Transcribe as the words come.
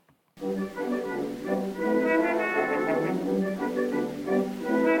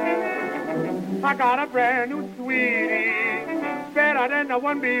I got a brand new sweetie, better than the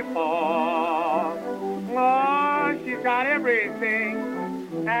one before. Oh, she's got everything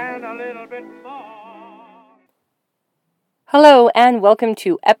and a little bit more. Hello, and welcome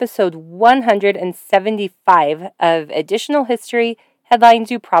to episode 175 of Additional History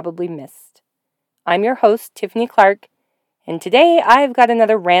Headlines You Probably Missed. I'm your host, Tiffany Clark, and today I've got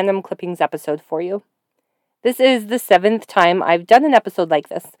another random clippings episode for you. This is the 7th time I've done an episode like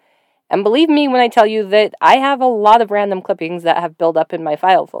this, and believe me when I tell you that I have a lot of random clippings that have built up in my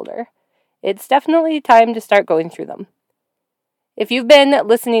file folder. It's definitely time to start going through them. If you've been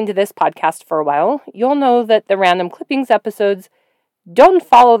listening to this podcast for a while, you'll know that the random clippings episodes don't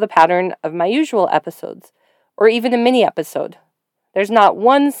follow the pattern of my usual episodes, or even a mini episode. There's not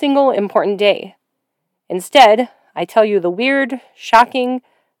one single important day. Instead, I tell you the weird, shocking,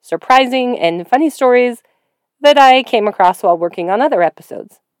 surprising, and funny stories that I came across while working on other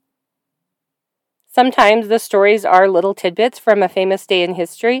episodes. Sometimes the stories are little tidbits from a famous day in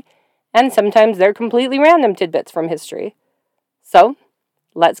history, and sometimes they're completely random tidbits from history. So,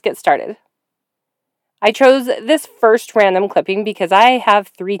 let's get started. I chose this first random clipping because I have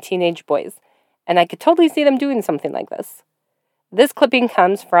 3 teenage boys, and I could totally see them doing something like this. This clipping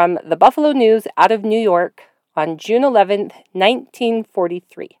comes from the Buffalo News out of New York on June 11th,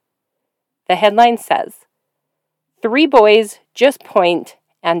 1943. The headline says, "3 boys just point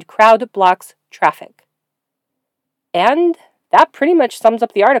and crowd blocks traffic." And that pretty much sums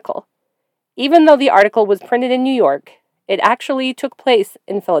up the article. Even though the article was printed in New York, it actually took place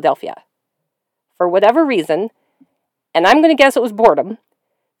in Philadelphia. For whatever reason, and I'm going to guess it was boredom,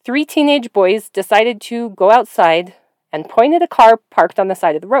 3 teenage boys decided to go outside and point at a car parked on the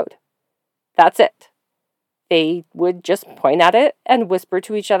side of the road. That's it. They would just point at it and whisper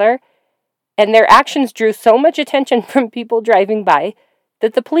to each other, and their actions drew so much attention from people driving by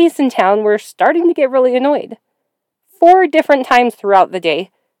that the police in town were starting to get really annoyed. 4 different times throughout the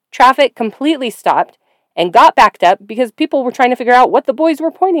day, traffic completely stopped and got backed up because people were trying to figure out what the boys were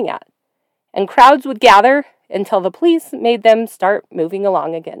pointing at. And crowds would gather until the police made them start moving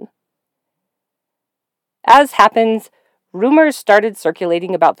along again. As happens, rumors started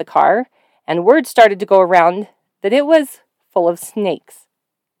circulating about the car, and word started to go around that it was full of snakes,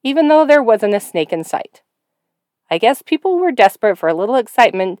 even though there wasn't a snake in sight. I guess people were desperate for a little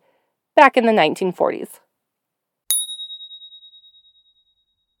excitement back in the 1940s.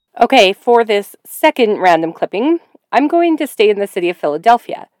 Okay, for this second random clipping, I'm going to stay in the city of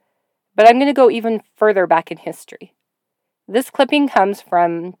Philadelphia, but I'm going to go even further back in history. This clipping comes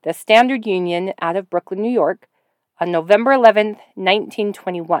from the Standard Union out of Brooklyn, New York, on November 11th,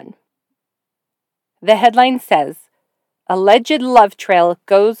 1921. The headline says, "Alleged love trail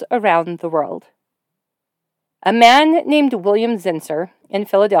goes around the world." A man named William Zinsser in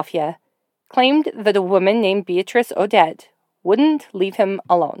Philadelphia claimed that a woman named Beatrice Odette wouldn't leave him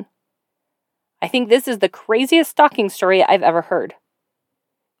alone. I think this is the craziest stalking story I've ever heard.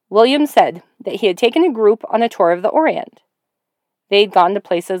 William said that he had taken a group on a tour of the Orient. They'd gone to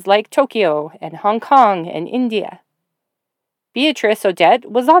places like Tokyo and Hong Kong and India. Beatrice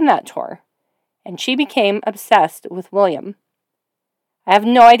Odette was on that tour, and she became obsessed with William. I have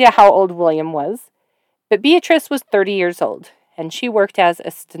no idea how old William was, but Beatrice was 30 years old, and she worked as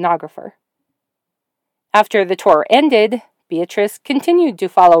a stenographer. After the tour ended, Beatrice continued to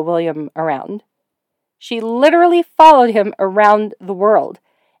follow William around. She literally followed him around the world,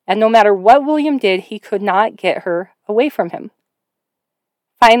 and no matter what William did, he could not get her away from him.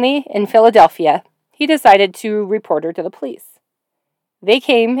 Finally, in Philadelphia, he decided to report her to the police. They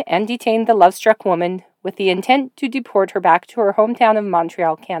came and detained the love-struck woman with the intent to deport her back to her hometown of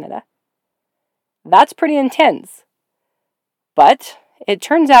Montreal, Canada. That's pretty intense. But it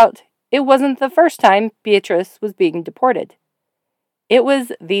turns out it wasn't the first time Beatrice was being deported. It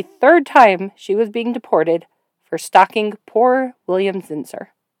was the 3rd time she was being deported for stalking poor William Zinsser.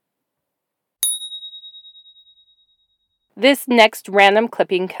 This next random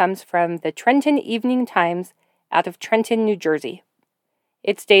clipping comes from the Trenton Evening Times out of Trenton, New Jersey.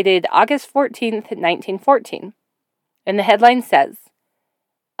 It's dated August 14th, 1914, and the headline says,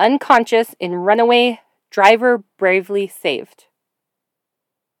 "Unconscious in runaway, driver bravely saved."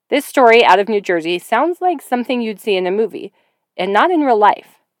 This story out of New Jersey sounds like something you'd see in a movie, and not in real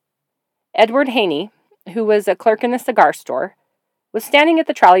life. Edward Haney, who was a clerk in a cigar store, was standing at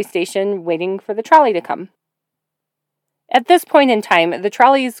the trolley station waiting for the trolley to come. At this point in time, the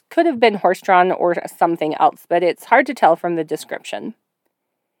trolleys could have been horse-drawn or something else, but it's hard to tell from the description.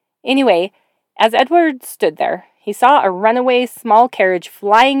 Anyway, as Edward stood there, he saw a runaway small carriage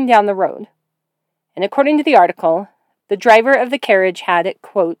flying down the road. And according to the article, the driver of the carriage had,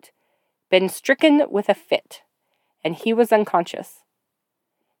 quote, been stricken with a fit, and he was unconscious.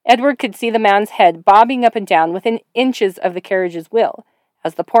 Edward could see the man's head bobbing up and down within inches of the carriage's wheel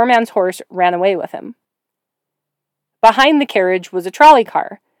as the poor man's horse ran away with him. Behind the carriage was a trolley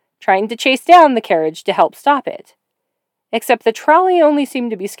car, trying to chase down the carriage to help stop it. Except the trolley only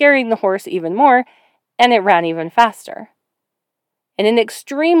seemed to be scaring the horse even more, and it ran even faster. In an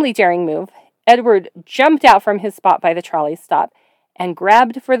extremely daring move, Edward jumped out from his spot by the trolley stop and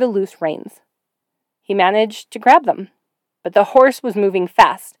grabbed for the loose reins. He managed to grab them, but the horse was moving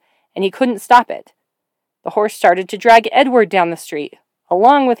fast, and he couldn't stop it. The horse started to drag Edward down the street,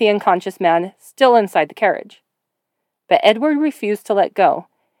 along with the unconscious man still inside the carriage. But Edward refused to let go,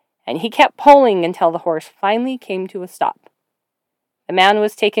 and he kept pulling until the horse finally came to a stop. The man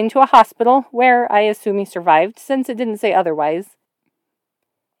was taken to a hospital, where I assume he survived, since it didn't say otherwise,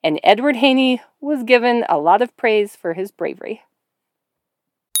 and Edward Haney was given a lot of praise for his bravery.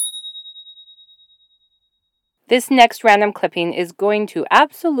 This next random clipping is going to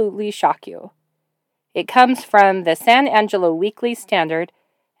absolutely shock you. It comes from the San Angelo Weekly Standard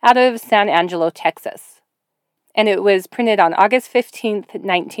out of San Angelo, Texas, and it was printed on August 15th,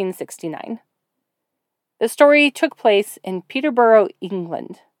 1969. The story took place in Peterborough,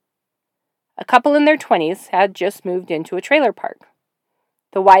 England. A couple in their 20s had just moved into a trailer park.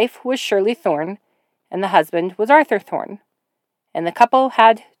 The wife was Shirley Thorne, and the husband was Arthur Thorne, and the couple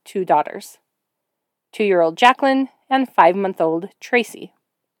had 2 daughters, 2-year-old Jacqueline and 5-month-old Tracy.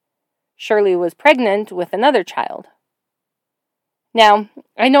 Shirley was pregnant with another child. Now,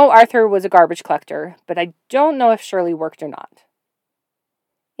 I know Arthur was a garbage collector, but I don't know if Shirley worked or not.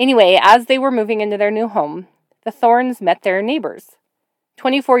 Anyway, as they were moving into their new home, the Thornes met their neighbors,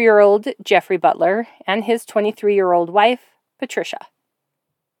 24-year-old Jeffrey Butler and his 23-year-old wife, Patricia.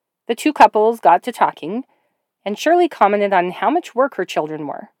 The two couples got to talking, and Shirley commented on how much work her children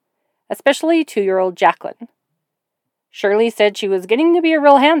were, especially 2-year-old Jacqueline. Shirley said she was getting to be a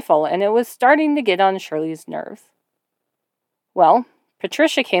real handful, and it was starting to get on Shirley's nerves. Well,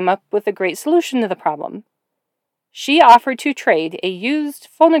 Patricia came up with a great solution to the problem. She offered to trade a used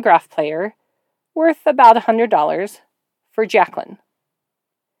phonograph player worth about $100 for Jacqueline.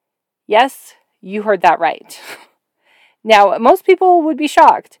 Yes, you heard that right. Now, most people would be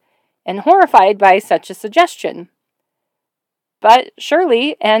shocked and horrified by such a suggestion. But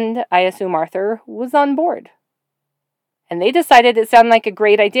Shirley, and I assume Arthur, was on board. And they decided it sounded like a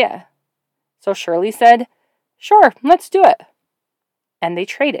great idea. So Shirley said, "Sure, let's do it." And they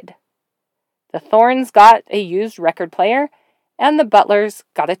traded. The Thornes got a used record player, and the Butlers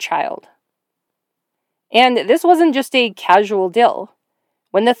got a child. And this wasn't just a casual deal.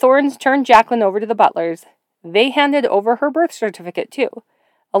 When the Thornes turned Jacqueline over to the Butlers, they handed over her birth certificate too,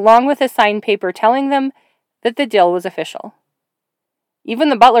 along with a signed paper telling them that the deal was official. Even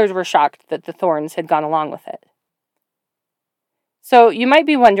the Butlers were shocked that the Thornes had gone along with it. So you might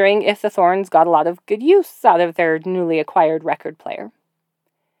be wondering if the Thornes got a lot of good use out of their newly acquired record player.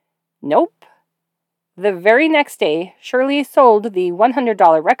 Nope. The very next day, Shirley sold the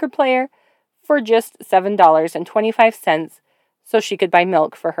 $100 record player for just $7.25 so she could buy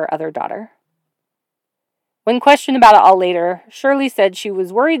milk for her other daughter. When questioned about it all later, Shirley said she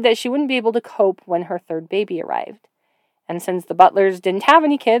was worried that she wouldn't be able to cope when her third baby arrived. And since the Butlers didn't have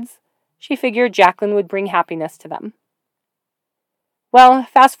any kids, she figured Jacqueline would bring happiness to them. Well,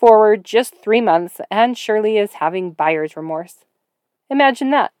 fast forward just 3 months, and Shirley is having buyer's remorse.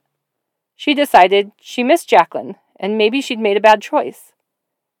 Imagine that. She decided she missed Jacqueline, and maybe she'd made a bad choice.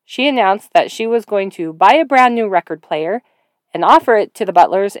 She announced that she was going to buy a brand new record player and offer it to the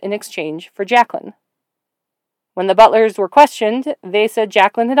Butlers in exchange for Jacqueline. When the Butlers were questioned, they said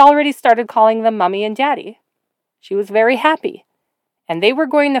Jacqueline had already started calling them Mommy and Daddy. She was very happy, and they were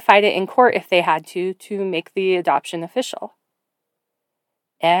going to fight it in court if they had to make the adoption official.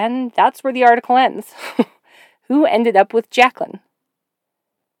 And that's where the article ends. Who ended up with Jacqueline?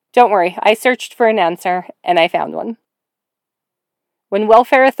 Don't worry, I searched for an answer, and I found one. When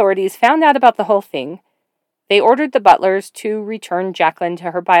welfare authorities found out about the whole thing, they ordered the Butlers to return Jacqueline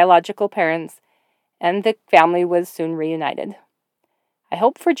to her biological parents, and the family was soon reunited. I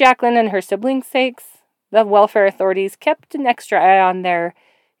hope for Jacqueline and her siblings' sakes, the welfare authorities kept an extra eye on their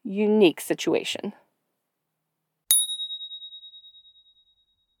unique situation.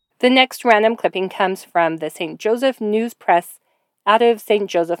 The next random clipping comes from the St. Joseph News Press out of St.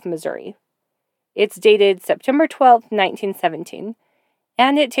 Joseph, Missouri. It's dated September 12, 1917,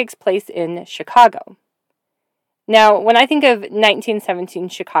 and it takes place in Chicago. Now, when I think of 1917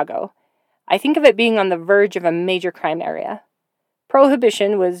 Chicago, I think of it being on the verge of a major crime area.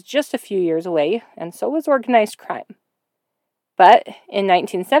 Prohibition was just a few years away, and so was organized crime. But in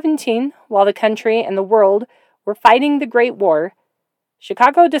 1917, while the country and the world were fighting the Great War,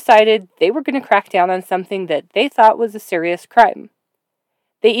 Chicago decided they were going to crack down on something that they thought was a serious crime.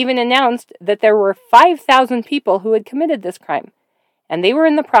 They even announced that there were 5,000 people who had committed this crime, and they were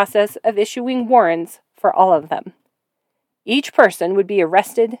in the process of issuing warrants for all of them. Each person would be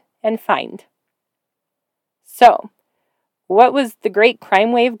arrested and fined. So, what was the great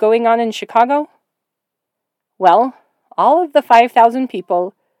crime wave going on in Chicago? Well, all of the 5,000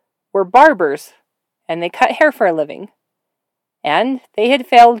 people were barbers, and they cut hair for a living. And they had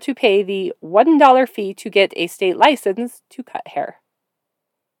failed to pay the $1 fee to get a state license to cut hair.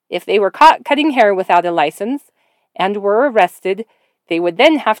 If they were caught cutting hair without a license and were arrested, they would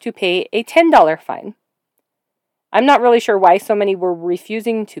then have to pay a $10 fine. I'm not really sure why so many were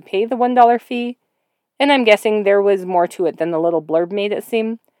refusing to pay the $1 fee, and I'm guessing there was more to it than the little blurb made it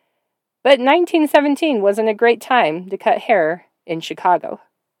seem. But 1917 wasn't a great time to cut hair in Chicago.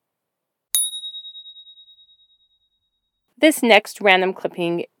 This next random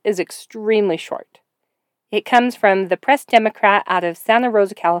clipping is extremely short. It comes from the Press-Democrat out of Santa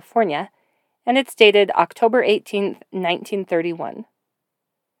Rosa, California, and it's dated October 18, 1931.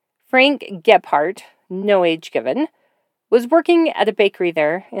 Frank Gebhardt, no age given, was working at a bakery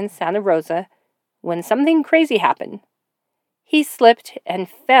there in Santa Rosa when something crazy happened. He slipped and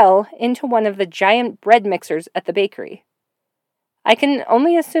fell into one of the giant bread mixers at the bakery. I can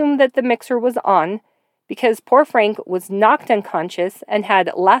only assume that the mixer was on because poor Frank was knocked unconscious and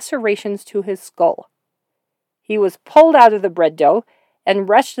had lacerations to his skull. He was pulled out of the bread dough and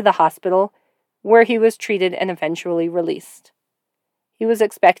rushed to the hospital, where he was treated and eventually released. He was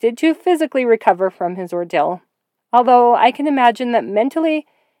expected to physically recover from his ordeal, although I can imagine that mentally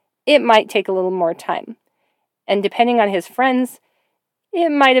it might take a little more time. And depending on his friends, it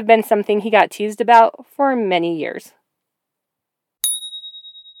might have been something he got teased about for many years.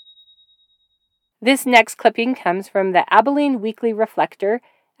 This next clipping comes from the Abilene Weekly Reflector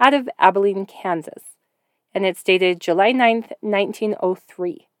out of Abilene, Kansas, and it's dated July 9th,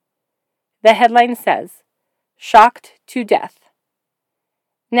 1903. The headline says, "Shocked to Death."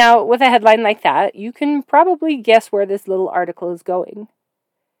 Now, with a headline like that, you can probably guess where this little article is going.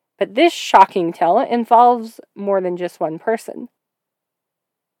 But this shocking tale involves more than just one person.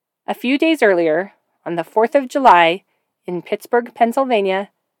 A few days earlier, on the 4th of July, in Pittsburgh,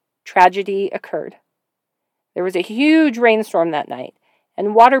 Pennsylvania, tragedy occurred. There was a huge rainstorm that night,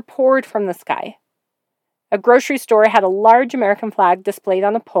 and water poured from the sky. A grocery store had a large American flag displayed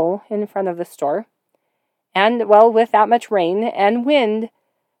on a pole in front of the store. And, well, with that much rain and wind,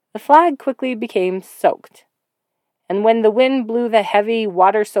 the flag quickly became soaked. And when the wind blew the heavy,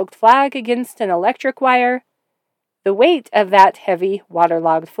 water-soaked flag against an electric wire, the weight of that heavy,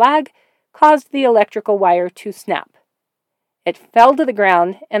 waterlogged flag caused the electrical wire to snap. It fell to the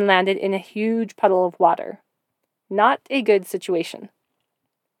ground and landed in a huge puddle of water. Not a good situation.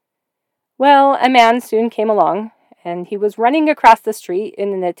 Well, a man soon came along, and he was running across the street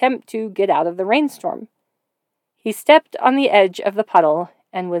in an attempt to get out of the rainstorm. He stepped on the edge of the puddle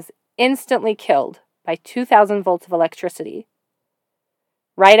and was instantly killed by 2,000 volts of electricity.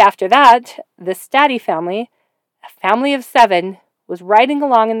 Right after that, the Staddy family, a family of 7, was riding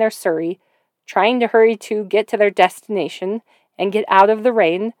along in their Surrey, trying to hurry to get to their destination and get out of the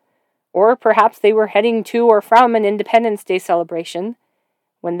rain, or perhaps they were heading to or from an Independence Day celebration,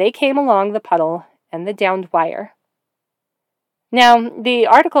 when they came along the puddle and the downed wire. Now, the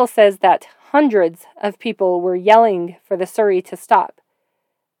article says that hundreds of people were yelling for the Surrey to stop,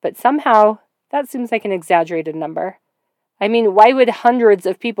 but somehow that seems like an exaggerated number. I mean, why would hundreds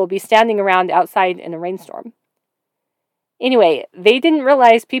of people be standing around outside in a rainstorm? Anyway, they didn't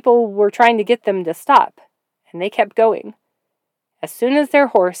realize people were trying to get them to stop, and they kept going. As soon as their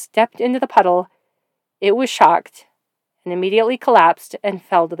horse stepped into the puddle, it was shocked and immediately collapsed and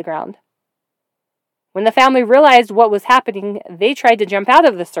fell to the ground. When the family realized what was happening, they tried to jump out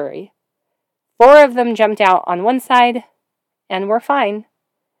of the Surrey. 4 of them jumped out on one side and were fine.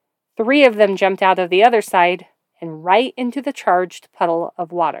 3 of them jumped out of the other side and right into the charged puddle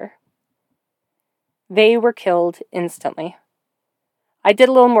of water. They were killed instantly. I did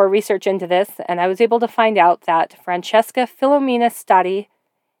a little more research into this, and I was able to find out that Francesca Filomena Staddy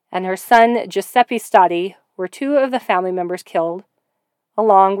and her son Giuseppe Staddy were 2 of the family members killed,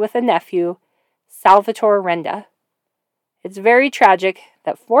 along with a nephew, Salvatore Renda. It's very tragic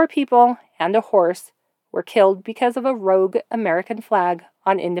that 4 people and a horse were killed because of a rogue American flag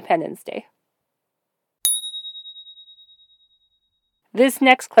on Independence Day. This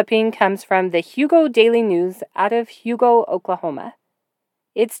next clipping comes from the Hugo Daily News out of Hugo, Oklahoma.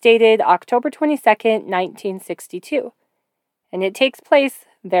 It's dated October 22nd, 1962, and it takes place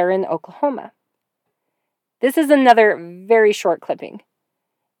there in Oklahoma. This is another very short clipping.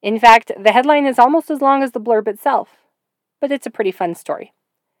 In fact, the headline is almost as long as the blurb itself, but it's a pretty fun story.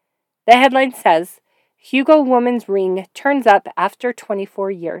 The headline says, Hugo woman's ring turns up after 24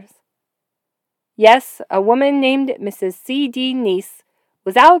 years. Yes, a woman named Mrs. C.D. Neese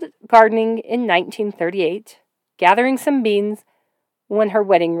was out gardening in 1938, gathering some beans, when her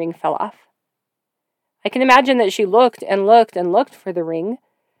wedding ring fell off. I can imagine that she looked and looked and looked for the ring,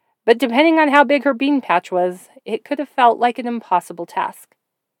 but depending on how big her bean patch was, it could have felt like an impossible task.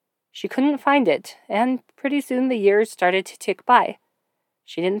 She couldn't find it, and pretty soon the years started to tick by.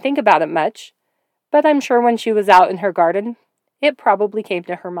 She didn't think about it much, but I'm sure when she was out in her garden, it probably came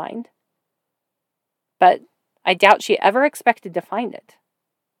to her mind. But I doubt she ever expected to find it.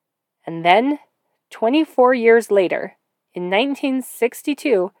 And then, 24 years later, in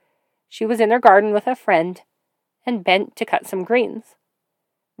 1962, she was in her garden with a friend and bent to cut some greens.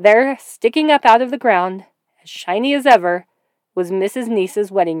 There, sticking up out of the ground, as shiny as ever, was Mrs.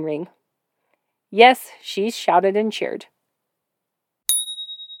 Neese's wedding ring. Yes, she shouted and cheered.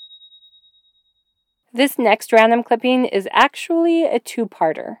 This next random clipping is actually a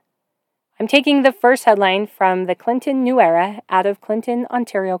two-parter. I'm taking the first headline from the Clinton New Era out of Clinton,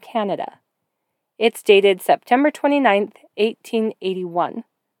 Ontario, Canada. It's dated September 29th, 1881.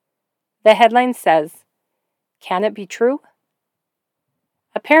 The headline says, Can it be true?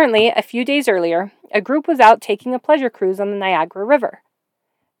 Apparently, a few days earlier, a group was out taking a pleasure cruise on the Niagara River.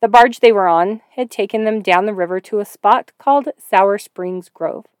 The barge they were on had taken them down the river to a spot called Sour Springs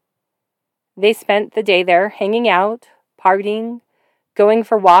Grove. They spent the day there hanging out, partying, going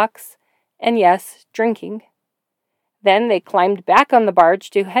for walks, and yes, drinking. Then they climbed back on the barge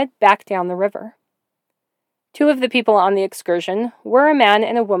to head back down the river. Two of the people on the excursion were a man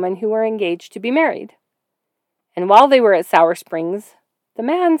and a woman who were engaged to be married. And while they were at Sour Springs, the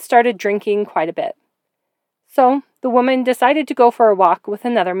man started drinking quite a bit. So the woman decided to go for a walk with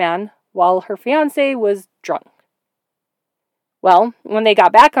another man while her fiancé was drunk. Well, when they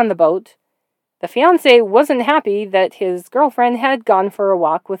got back on the boat, the fiancé wasn't happy that his girlfriend had gone for a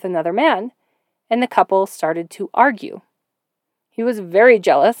walk with another man, and the couple started to argue. He was very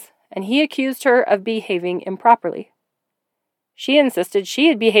jealous, and he accused her of behaving improperly. She insisted she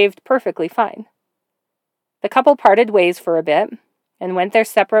had behaved perfectly fine. The couple parted ways for a bit, and went their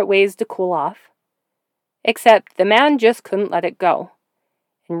separate ways to cool off. Except the man just couldn't let it go,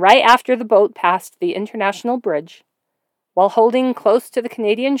 and right after the boat passed the International Bridge, while holding close to the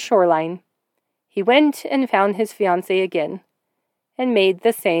Canadian shoreline, he went and found his fiancée again, and made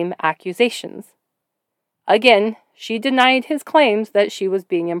the same accusations. Again, she denied his claims that she was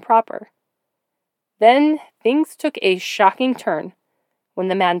being improper. Then things took a shocking turn when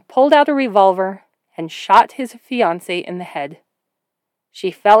the man pulled out a revolver and shot his fiancée in the head.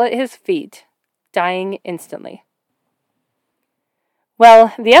 She fell at his feet, dying instantly.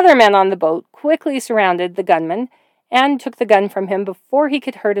 Well, the other men on the boat quickly surrounded the gunman and took the gun from him before he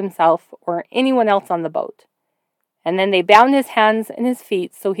could hurt himself or anyone else on the boat. And then they bound his hands and his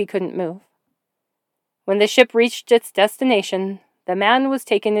feet so he couldn't move. When the ship reached its destination, the man was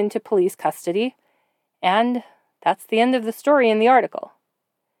taken into police custody, and that's the end of the story in the article.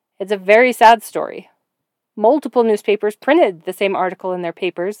 It's a very sad story. Multiple newspapers printed the same article in their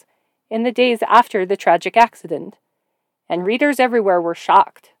papers in the days after the tragic accident, and readers everywhere were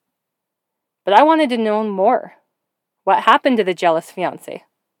shocked. But I wanted to know more. What happened to the jealous fiancé?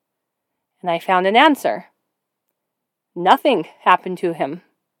 And I found an answer. Nothing happened to him.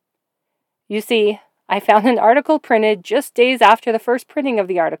 You see, I found an article printed just days after the first printing of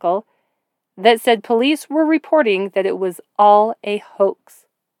the article that said police were reporting that it was all a hoax.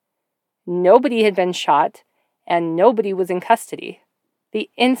 Nobody had been shot, and nobody was in custody. The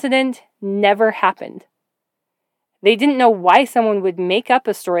incident never happened. They didn't know why someone would make up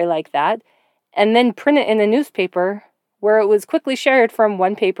a story like that and then print it in a newspaper where it was quickly shared from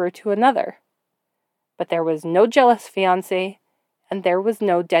one paper to another. But there was no jealous fiancé, and there was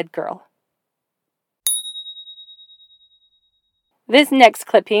no dead girl. This next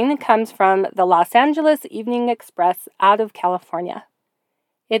clipping comes from the Los Angeles Evening Express out of California.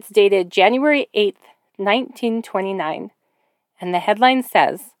 It's dated January 8th, 1929, and the headline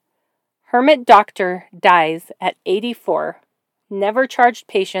says, Hermit Doctor Dies at 84, Never Charged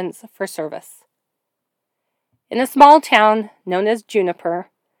Patients for Service. In a small town known as Juniper,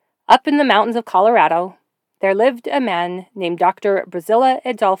 up in the mountains of Colorado, there lived a man named Dr. Brazila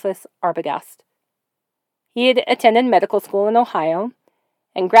Adolphus Arbogast. He had attended medical school in Ohio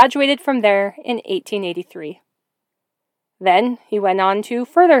and graduated from there in 1883. Then he went on to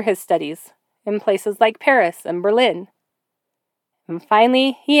further his studies in places like Paris and Berlin. And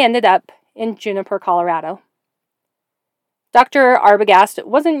finally, he ended up in Juniper, Colorado. Dr. Arbogast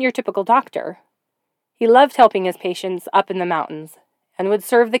wasn't your typical doctor. He loved helping his patients up in the mountains and would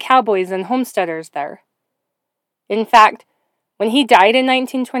serve the cowboys and homesteaders there. In fact, when he died in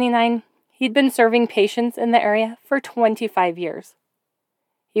 1929, he'd been serving patients in the area for 25 years.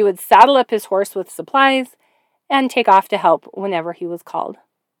 He would saddle up his horse with supplies and take off to help whenever he was called.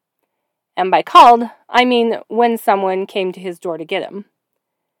 And by called, I mean when someone came to his door to get him.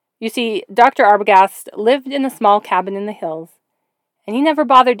 You see, Dr. Arbogast lived in a small cabin in the hills, and he never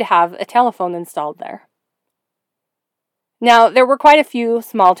bothered to have a telephone installed there. Now, there were quite a few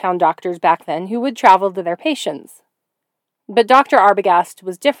small-town doctors back then who would travel to their patients. But Dr. Arbogast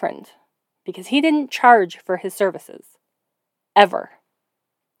was different, because he didn't charge for his services. Ever.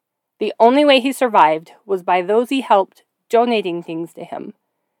 The only way he survived was by those he helped donating things to him,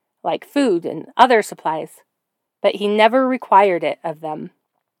 like food and other supplies, but he never required it of them.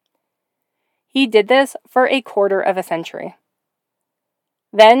 He did this for a quarter of a century.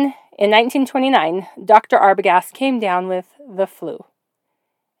 Then, in 1929, Dr. Arbogast came down with the flu.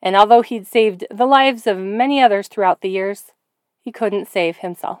 And although he'd saved the lives of many others throughout the years, he couldn't save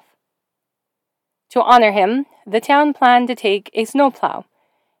himself. To honor him, the town planned to take a snowplow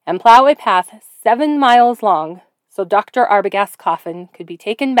and plow a path 7 miles long so Dr. Arbogast's coffin could be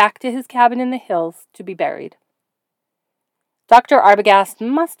taken back to his cabin in the hills to be buried. Dr. Arbogast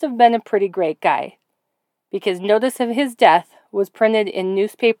must have been a pretty great guy, because notice of his death was printed in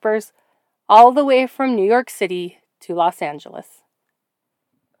newspapers all the way from New York City to Los Angeles.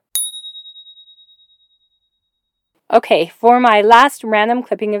 Okay, for my last random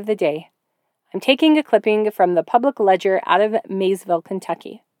clipping of the day, I'm taking a clipping from the Public Ledger out of Maysville,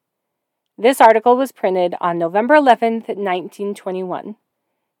 Kentucky. This article was printed on November 11th, 1921,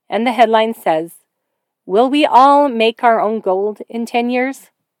 and the headline says, "Will we all make our own gold in 10 years?"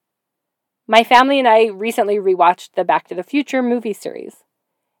 My family and I recently rewatched the Back to the Future movie series,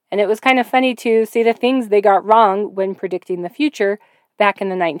 and it was kind of funny to see the things they got wrong when predicting the future back in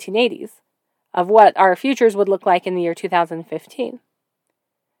the 1980s, of what our futures would look like in the year 2015.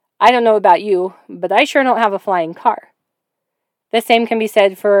 I don't know about you, but I sure don't have a flying car. The same can be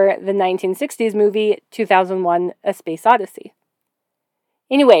said for the 1960s movie 2001: A Space Odyssey.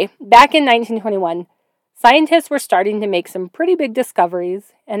 Anyway, back in 1921, scientists were starting to make some pretty big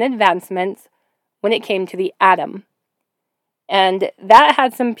discoveries and advancements when it came to the atom. And that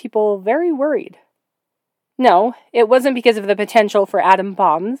had some people very worried. No, it wasn't because of the potential for atom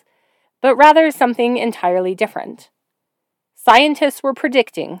bombs, but rather something entirely different. Scientists were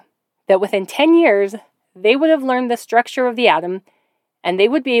predicting that within 10 years, they would have learned the structure of the atom, and they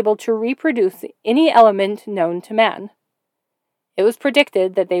would be able to reproduce any element known to man. It was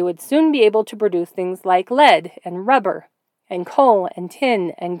predicted that they would soon be able to produce things like lead and rubber, and coal and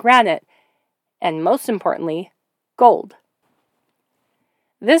tin and granite, and most importantly, gold.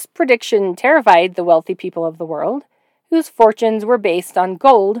 This prediction terrified the wealthy people of the world, whose fortunes were based on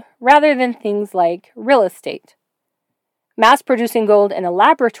gold rather than things like real estate. Mass-producing gold in a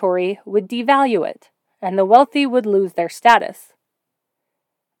laboratory would devalue it, and the wealthy would lose their status.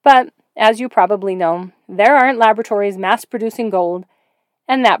 But, as you probably know, there aren't laboratories mass-producing gold,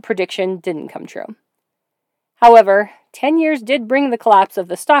 and that prediction didn't come true. However, 10 years did bring the collapse of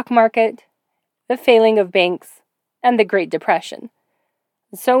the stock market, the failing of banks, and the Great Depression.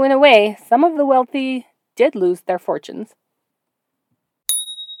 So in a way, some of the wealthy did lose their fortunes.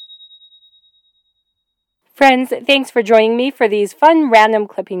 Friends, thanks for joining me for these fun random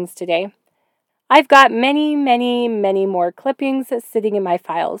clippings today. I've got many more clippings sitting in my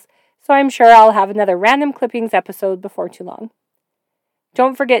files, so I'm sure I'll have another random clippings episode before too long.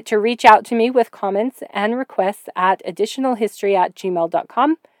 Don't forget to reach out to me with comments and requests at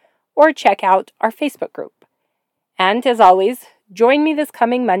additionalhistory@gmail.com or check out our Facebook group. And as always, join me this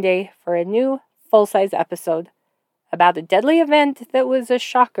coming Monday for a new full-size episode about a deadly event that was a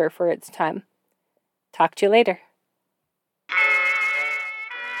shocker for its time. Talk to you later.